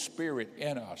Holy Spirit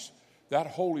in us. That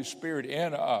Holy Spirit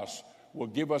in us will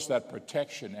give us that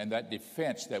protection and that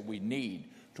defense that we need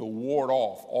to ward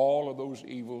off all of those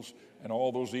evils and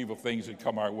all those evil things that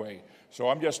come our way. So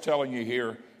I'm just telling you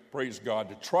here, praise God,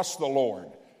 to trust the Lord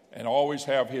and always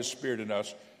have His Spirit in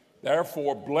us.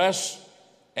 Therefore, bless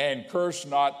and curse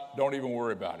not. Don't even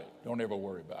worry about it. Don't ever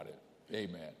worry about it.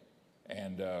 Amen.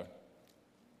 And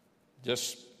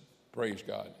just praise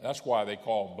God. That's why they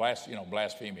call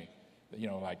blasphemy,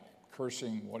 like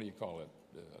cursing. What do you call it?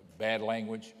 Bad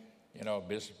language.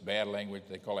 Bad language.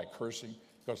 They call that cursing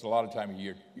because a lot of times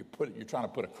you're trying to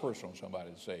put a curse on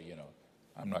somebody to say,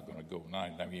 I'm not going to go.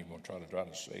 I'm not even going to try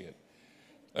to say it.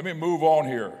 Let me move on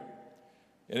here.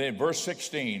 And in verse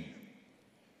 16,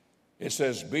 it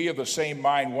says, "Be of the same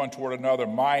mind one toward another.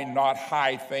 Mind not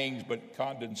high things, but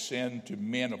condescend to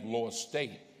men of low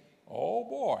estate." Oh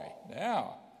boy!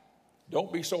 Now.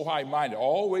 Don't be so high-minded.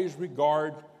 Always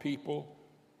regard people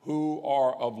who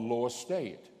are of low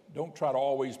estate. Don't try to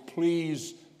always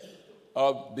please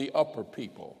of the upper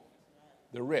people,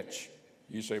 the rich.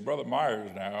 You say, Brother Myers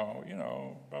now,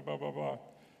 blah, blah, blah, blah.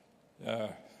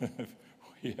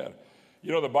 Yeah.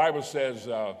 The Bible says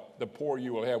the poor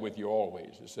you will have with you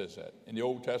always. It says that in the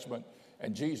Old Testament.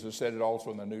 And Jesus said it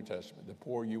also in the New Testament. The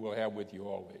poor you will have with you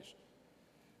always.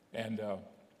 And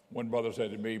one brother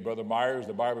said to me, Brother Myers,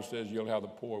 the Bible says he'll have the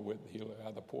poor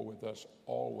with us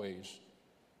always.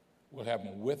 We'll have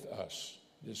them with us.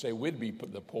 To say we'd be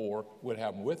the poor, we'd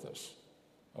have them with us.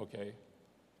 Okay?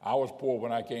 I was poor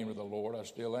when I came to the Lord. I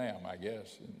still am, I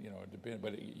guess. It depends.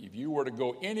 But if you were to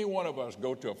go, any one of us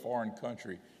go to a foreign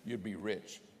country, you'd be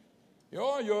rich.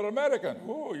 Oh, you're an American.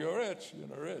 Oh, you're rich.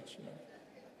 You're rich.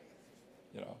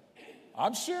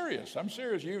 I'm serious.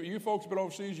 You folks been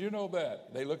overseas, you know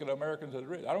that. They look at Americans as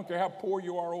rich. I don't care how poor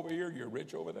you are over here, you're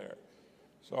rich over there.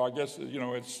 So I guess,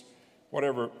 it's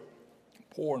whatever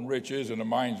poor and rich is in the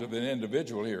minds of an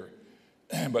individual here.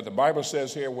 But the Bible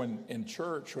says here, when in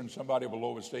church, when somebody of a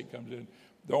low estate comes in,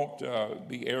 don't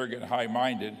be arrogant and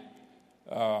high-minded.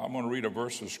 I'm going to read a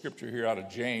verse of scripture here out of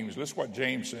James. Listen what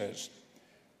James says.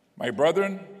 My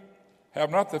brethren, have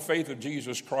not the faith of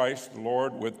Jesus Christ, the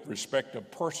Lord, with respect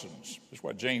of persons. That's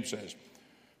what James says.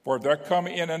 For if there come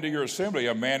in unto your assembly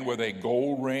a man with a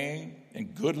gold ring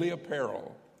and goodly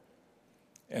apparel,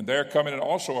 and there come in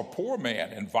also a poor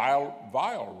man in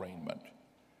vile raiment,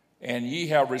 and ye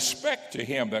have respect to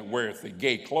him that weareth the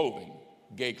gay clothing.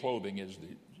 Gay clothing is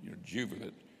the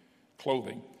juvenile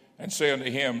clothing. And say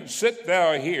unto him, sit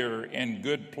thou here in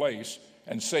good place,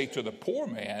 and say to the poor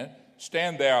man,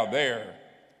 stand thou there,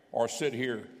 or sit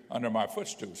here under my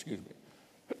footstool. Excuse me.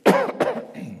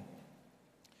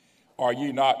 Are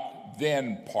ye not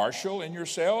then partial in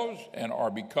yourselves, and are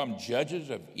become judges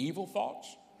of evil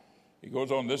thoughts? He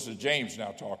goes on, this is James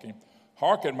now talking.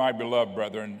 Hearken, my beloved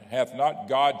brethren, hath not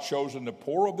God chosen the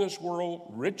poor of this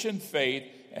world, rich in faith,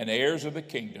 and heirs of the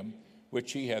kingdom,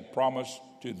 which he hath promised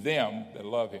to them that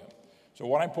love him? So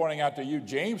what I'm pointing out to you,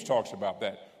 James talks about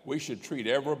that. We should treat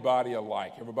everybody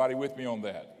alike. Everybody with me on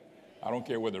that? I don't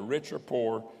care whether rich or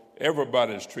poor,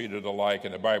 everybody is treated alike,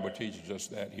 and the Bible teaches us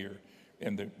that here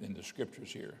in the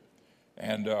scriptures here.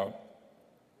 And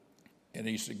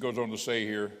he goes on to say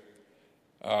here,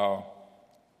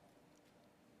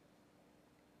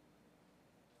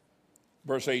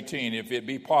 verse 18, if it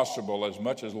be possible, as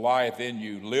much as lieth in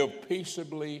you, live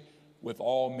peaceably with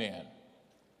all men.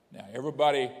 Now,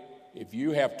 everybody, if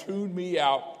you have tuned me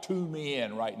out, tune me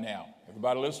in right now.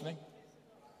 Everybody listening?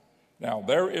 Now,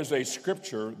 there is a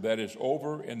scripture that is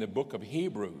over in the book of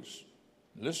Hebrews.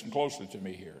 Listen closely to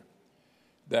me here.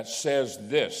 That says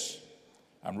this.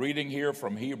 I'm reading here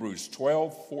from Hebrews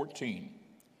 12:14.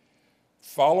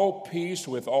 Follow peace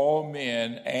with all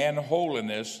men and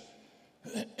holiness,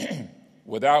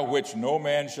 without which no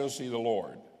man shall see the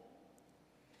Lord.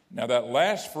 Now, that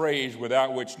last phrase,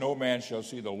 without which no man shall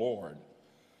see the Lord,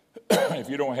 if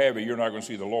you don't have it, you're not going to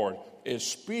see the Lord, is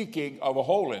speaking of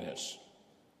holiness.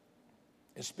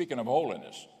 It's speaking of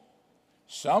holiness.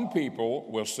 Some people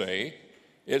will say,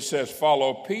 it says,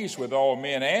 follow peace with all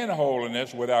men and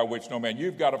holiness, without which no man.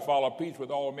 You've got to follow peace with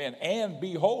all men and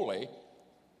be holy,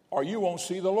 or you won't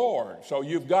see the Lord. So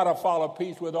you've got to follow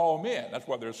peace with all men. That's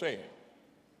what they're saying.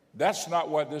 That's not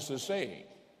what this is saying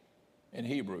in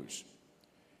Hebrews.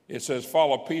 It says,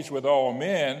 follow peace with all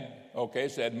men. Okay,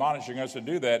 it's admonishing us to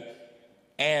do that.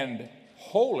 And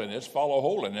holiness, follow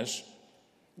holiness,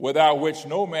 without which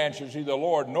no man shall see the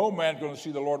Lord. No man's going to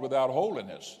see the Lord without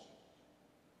holiness.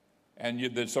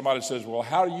 And somebody says, well,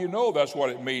 how do you know that's what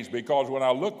it means? Because when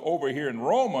I look over here in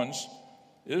Romans,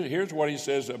 here's what he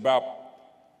says about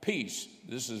peace.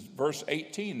 This is verse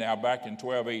 18 now, back in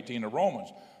 12:18 of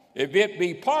Romans. If it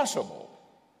be possible,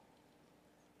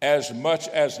 as much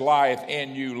as lieth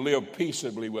in you, live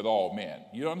peaceably with all men.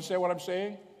 You understand what I'm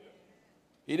saying?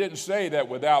 He didn't say that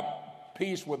without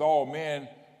peace with all men,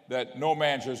 that no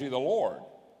man shall see the Lord.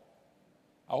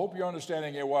 I hope you're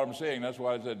understanding here what I'm saying. That's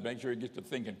why I said make sure you get the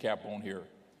thinking cap on here.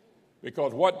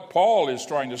 Because what Paul is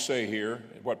trying to say here,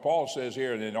 what Paul says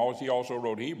here, and then he also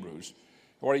wrote Hebrews,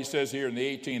 what he says here in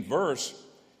the 18th verse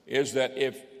is that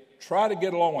try to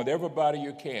get along with everybody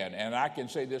you can. And I can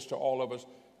say this to all of us,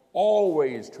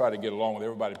 always try to get along with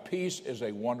everybody. Peace is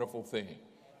a wonderful thing.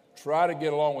 Try to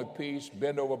get along with peace,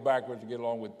 bend over backwards to get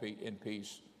along with in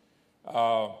peace.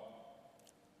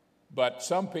 But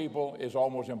some people, it's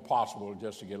almost impossible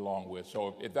just to get along with.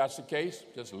 So if that's the case,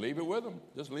 just leave it with them.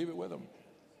 Just leave it with them.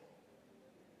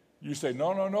 You say,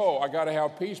 no, I got to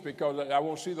have peace because I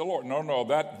won't see the Lord. No,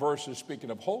 that verse is speaking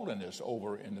of holiness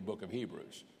over in the book of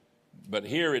Hebrews. But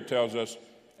here it tells us,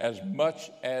 as much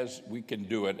as we can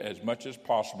do it, as much as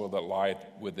possible that lieth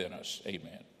within us.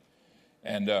 Amen.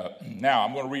 And now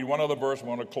I'm going to read one other verse. I'm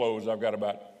going to close. I've got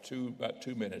about 2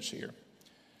 minutes here.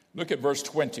 Look at verse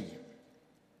 20.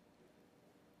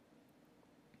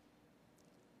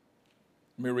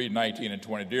 Let me read 19 and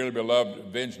 20. Dearly beloved,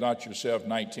 avenge not yourself,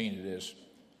 19 it is,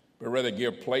 but rather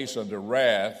give place unto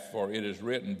wrath, for it is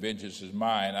written, vengeance is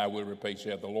mine, I will repay,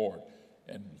 saith the Lord.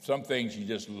 And some things you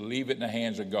just leave it in the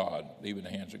hands of God. Leave it in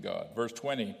the hands of God. Verse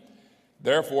 20,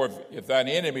 therefore, if thine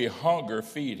enemy hunger,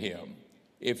 feed him.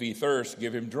 If he thirst,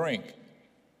 give him drink.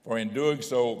 For in doing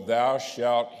so, thou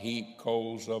shalt heap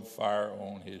coals of fire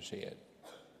on his head.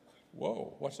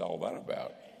 Whoa, what's all that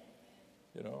about?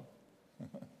 You know?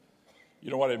 You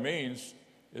know what it means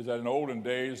is that in olden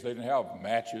days, they didn't have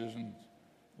matches and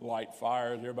light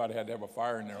fires. Everybody had to have a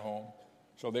fire in their home.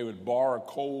 So they would borrow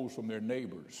coals from their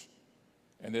neighbors.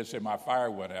 And they'd say, my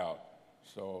fire went out.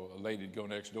 So a lady would go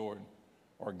next door,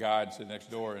 or a guy would sit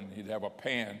next door, and he'd have a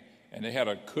pan, and they had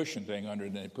a cushion thing under it,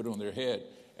 and they'd put it on their head.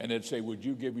 And they'd say, would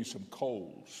you give me some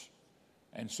coals?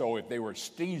 And so if they were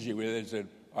stingy with it, they said,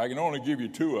 I can only give you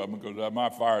 2 of them because my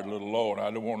fire's a little low, and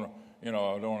I don't want to, I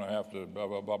don't want to have to blah,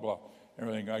 blah, blah, blah.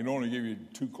 Everything. I can only give you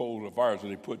 2 coals of fire. So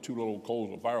they put 2 little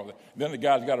coals of fire on there. Then the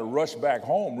guy's got to rush back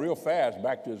home real fast,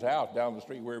 back to his house, down the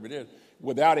street, wherever it is,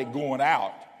 without it going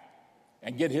out,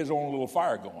 and get his own little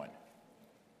fire going.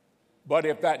 But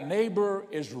if that neighbor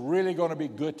is really going to be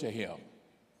good to him,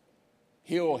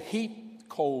 he'll heap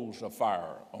coals of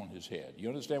fire on his head. You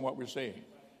understand what we're saying?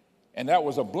 And that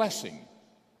was a blessing.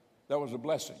 That was a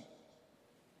blessing.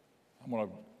 I'm going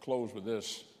to close with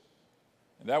this.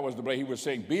 And that was the way he was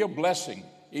saying, be a blessing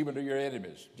even to your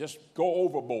enemies. Just go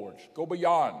overboard. Go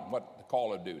beyond what the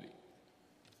call of duty.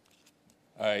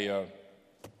 I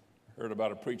heard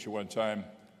about a preacher one time.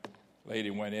 A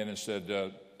lady went in and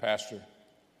said, Pastor,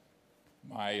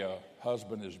 my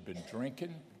husband has been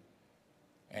drinking,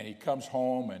 and he comes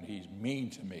home and he's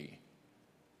mean to me.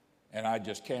 And I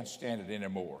just can't stand it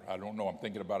anymore. I don't know. I'm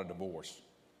thinking about a divorce.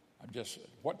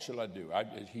 What shall I do?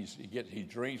 He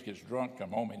drinks, gets drunk,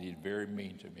 come home, and he's very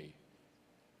mean to me.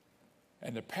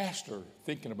 And the pastor,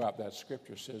 thinking about that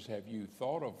scripture, says, have you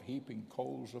thought of heaping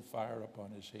coals of fire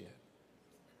upon his head?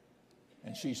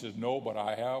 And she says, no, but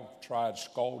I have tried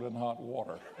scalding hot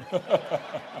water.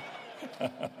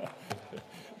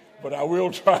 But I will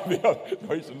try the other.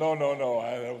 No, he said, no,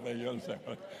 I don't think you understand.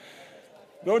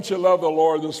 Don't you love the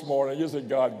Lord this morning? Isn't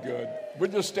God good?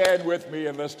 Would you stand with me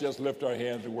and let's just lift our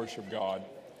hands and worship God.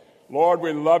 Lord,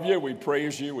 we love you, we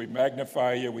praise you, we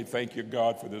magnify you, we thank you,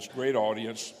 God, for this great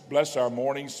audience. Bless our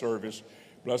morning service.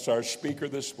 Bless our speaker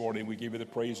this morning. We give you the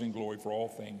praise and glory for all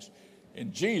things.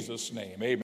 In Jesus' name, amen.